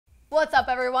What's up,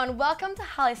 everyone? Welcome to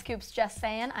Hollyscoop's Just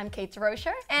Saying. I'm Kate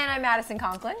DeRocher. And I'm Madison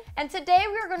Conklin. And today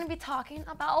we are going to be talking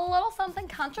about a little something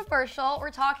controversial. We're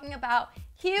talking about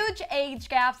huge age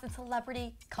gaps in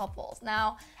celebrity couples.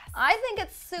 Now, I think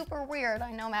it's super weird.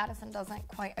 I know Madison doesn't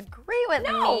quite agree with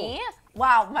me.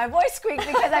 Wow, my voice squeaked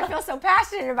because I feel so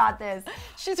passionate about this.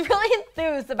 She's really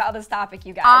enthused about this topic,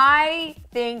 you guys. I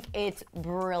think it's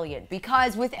brilliant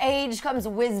because with age comes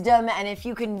wisdom, and if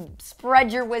you can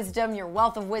spread your wisdom, your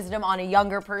wealth of wisdom on a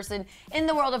younger person in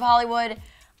the world of Hollywood,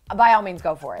 by all means,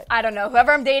 go for it. I don't know.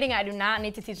 Whoever I'm dating, I do not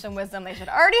need to teach them wisdom. They should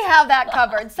already have that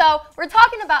covered. So we're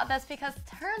talking about this because it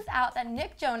turns out that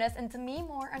Nick Jonas and Demi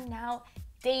Moore are now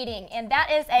dating, and that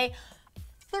is a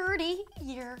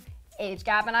 30-year age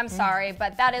gap, and I'm sorry,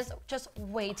 but that is just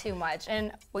way too much.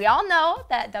 And we all know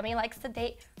that Demi likes to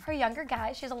date her younger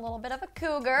guys. She's a little bit of a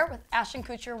cougar. With Ashton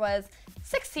Kutcher was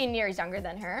 16 years younger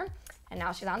than her, and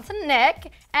now she's on to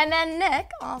Nick. And then Nick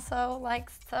also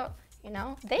likes to,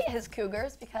 date his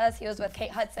cougars because he was with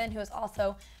Kate Hudson, who is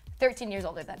also 13 years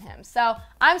older than him. So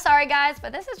I'm sorry, guys,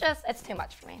 but this is just, it's too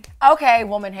much for me. Okay,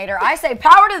 woman hater. I say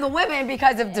power to the women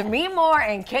because if Demi Moore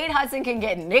and Kate Hudson can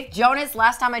get Nick Jonas,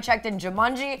 last time I checked in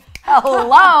Jumanji,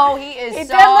 hello, he is He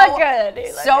did look good.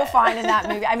 He looked good. fine in that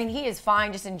movie. I mean, he is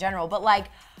fine just in general, but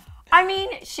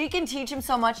she can teach him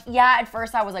so much. Yeah, at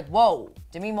first I was like, whoa,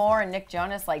 Demi Moore and Nick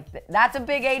Jonas, that's a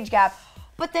big age gap.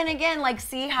 But then again,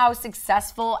 see how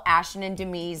successful Ashton and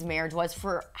Demi's marriage was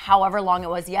for however long it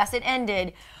was. Yes, it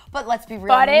ended, but let's be real.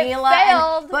 But it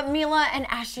failed. But Mila and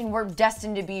Ashton were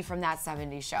destined to be from that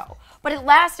 70s show. But it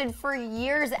lasted for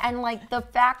years, and the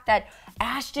fact that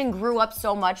Ashton grew up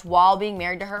so much while being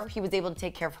married to her, he was able to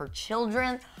take care of her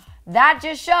children. That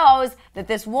just shows that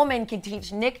this woman can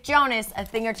teach Nick Jonas a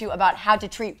thing or two about how to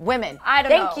treat women. I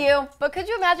don't know. Thank you. But could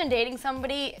you imagine dating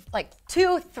somebody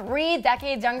 2-3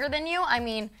 decades younger than you? I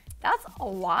mean, that's a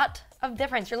lot of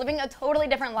difference. You're living a totally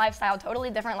different lifestyle, totally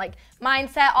different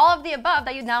mindset, all of the above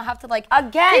that you now have to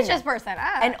teach this person.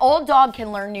 An old dog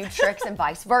can learn new tricks and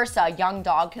vice versa. A young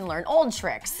dog can learn old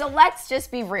tricks. So let's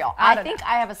just be real. I think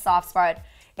I have a soft spot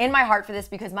in my heart for this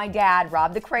because my dad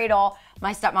robbed the cradle.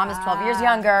 My stepmom is 12 years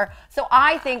younger. So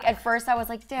I think at first I was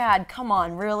like, Dad, come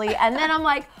on, really? And then I'm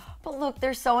like, but look,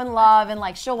 they're so in love,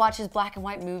 and she'll watch his black and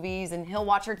white movies and he'll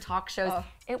watch her talk shows.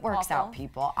 It works out,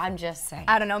 people. I'm just saying.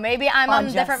 I don't know, maybe I'm on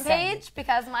a different page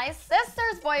because my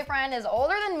sister's boyfriend is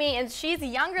older than me and she's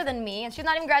younger than me and she's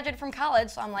not even graduated from college.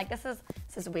 So I'm like, this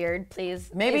is weird,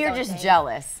 please. Maybe please you're just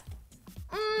jealous.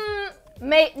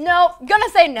 No, gonna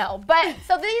say no. But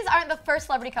so these aren't the first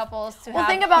celebrity couples to have. Well,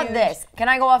 think about this. Can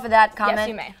I go off of that comment? Yes,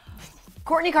 you may.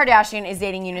 Kourtney Kardashian is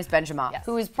dating Eunice Benjamin,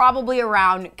 who is probably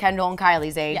around Kendall and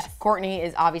Kylie's age. Yes. Kourtney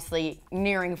is obviously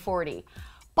nearing 40.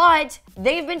 But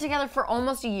they've been together for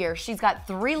almost a year. She's got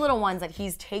 3 little ones that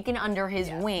he's taken under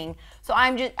his wing. So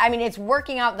it's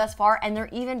working out thus far, and they're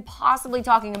even possibly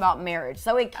talking about marriage.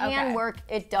 So it can work.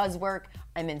 It does work.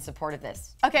 I'm in support of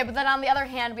this. Okay, but then on the other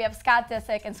hand, we have Scott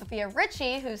Disick and Sofia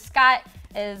Richie, who Scott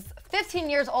is 15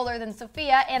 years older than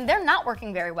Sofia, and they're not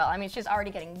working very well. I mean, she's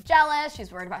already getting jealous.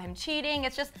 She's worried about him cheating.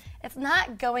 It's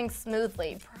not going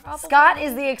smoothly. Scott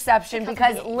is the exception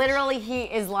because literally he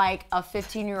is like a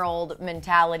 15-year-old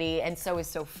mentality, and so is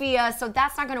Sofia. So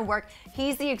that's not going to work.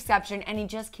 He's the exception, and he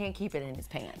just can't keep it in his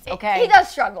pants, okay? He does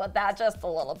struggle with that just a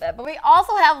little bit. But we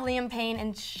also have Liam Payne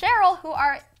and Cheryl, who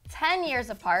are 10 years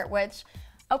apart, which...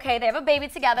 Okay, they have a baby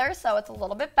together, so it's a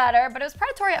little bit better, but it was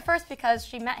predatory at first because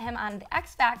she met him on the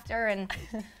X Factor, and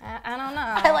I don't know.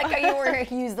 I like how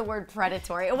you used the word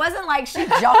predatory. It wasn't like she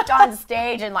jumped on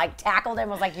stage and tackled him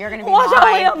and was like, you're gonna be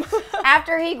mine.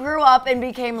 After he grew up and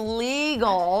became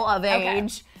legal of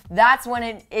age, that's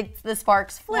when the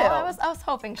sparks flew. Well, I was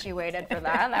hoping she waited for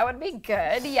that. That would be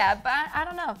good, yeah, but I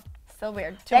don't know. Still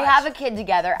weird. They have a kid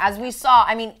together. As we saw,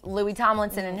 Louis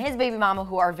Tomlinson and his baby mama,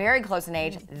 who are very close in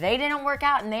age, they didn't work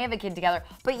out and they have a kid together.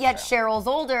 But yet Cheryl's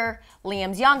older,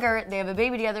 Liam's younger, they have a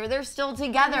baby together, they're still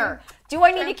together. Do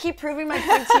I need to keep proving my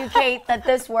point to you, Kate, that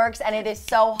this works and it is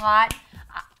so hot?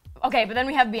 Okay, but then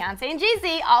we have Beyonce and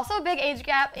Jay-Z, also a big age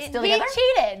gap. Still together? He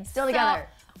cheated. Still together.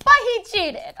 But he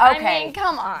cheated. Okay. I mean,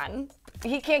 come on.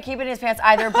 He can't keep it in his pants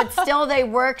either, but still they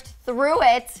worked through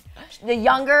it. The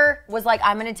younger was like,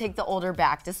 I'm going to take the older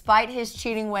back. Despite his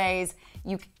cheating ways,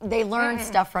 they learn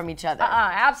stuff from each other.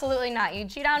 Absolutely not. You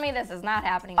cheat on me, this is not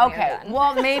happening when you're done.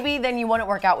 Well, maybe then you wouldn't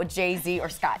work out with Jay-Z or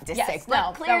Scott Disick. Yes,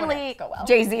 but clearly,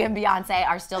 Jay-Z and Beyonce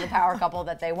are still the power couple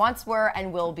that they once were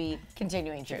and will be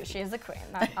continuing to. She is the queen.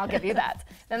 I'll give you that.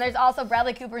 Then there's also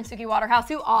Bradley Cooper and Suki Waterhouse,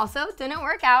 who also didn't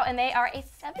work out, and they are a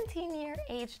 17-year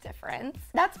age difference.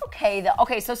 That's okay, though.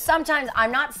 Okay, so sometimes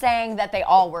I'm not saying that they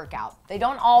all work out. They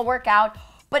don't all work out.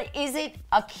 But is it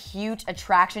a cute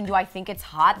attraction? Do I think it's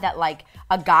hot that like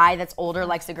a guy that's older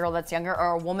likes a girl that's younger,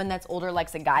 or a woman that's older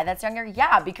likes a guy that's younger?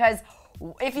 Yeah, because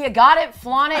if you got it,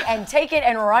 flaunt it, and take it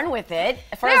and run with it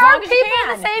for as long as you can.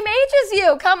 There are people the same age as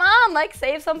you. Come on, like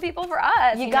save some people for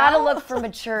us. You gotta look for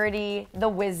maturity, the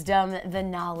wisdom, the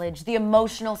knowledge, the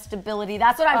emotional stability.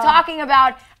 That's what I'm talking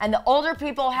about. And the older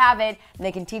people have it, and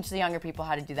they can teach the younger people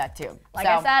how to do that too. Like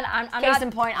I said, I'm case not,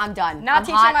 in point, I'm done. Not I'm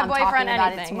teaching hot, my I'm boyfriend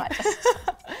talking anything. about it too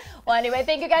much. Well, anyway,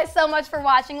 thank you guys so much for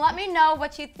watching. Let me know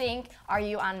what you think. Are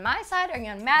you on my side? Are you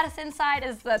on Madison's side?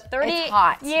 Is the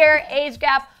 30-year age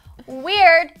gap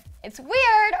weird? It's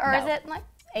weird, or is it like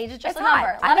age is just a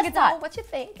number? I think Let us know what you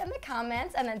think in the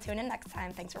comments, and then tune in next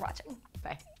time. Thanks for watching.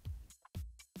 Bye.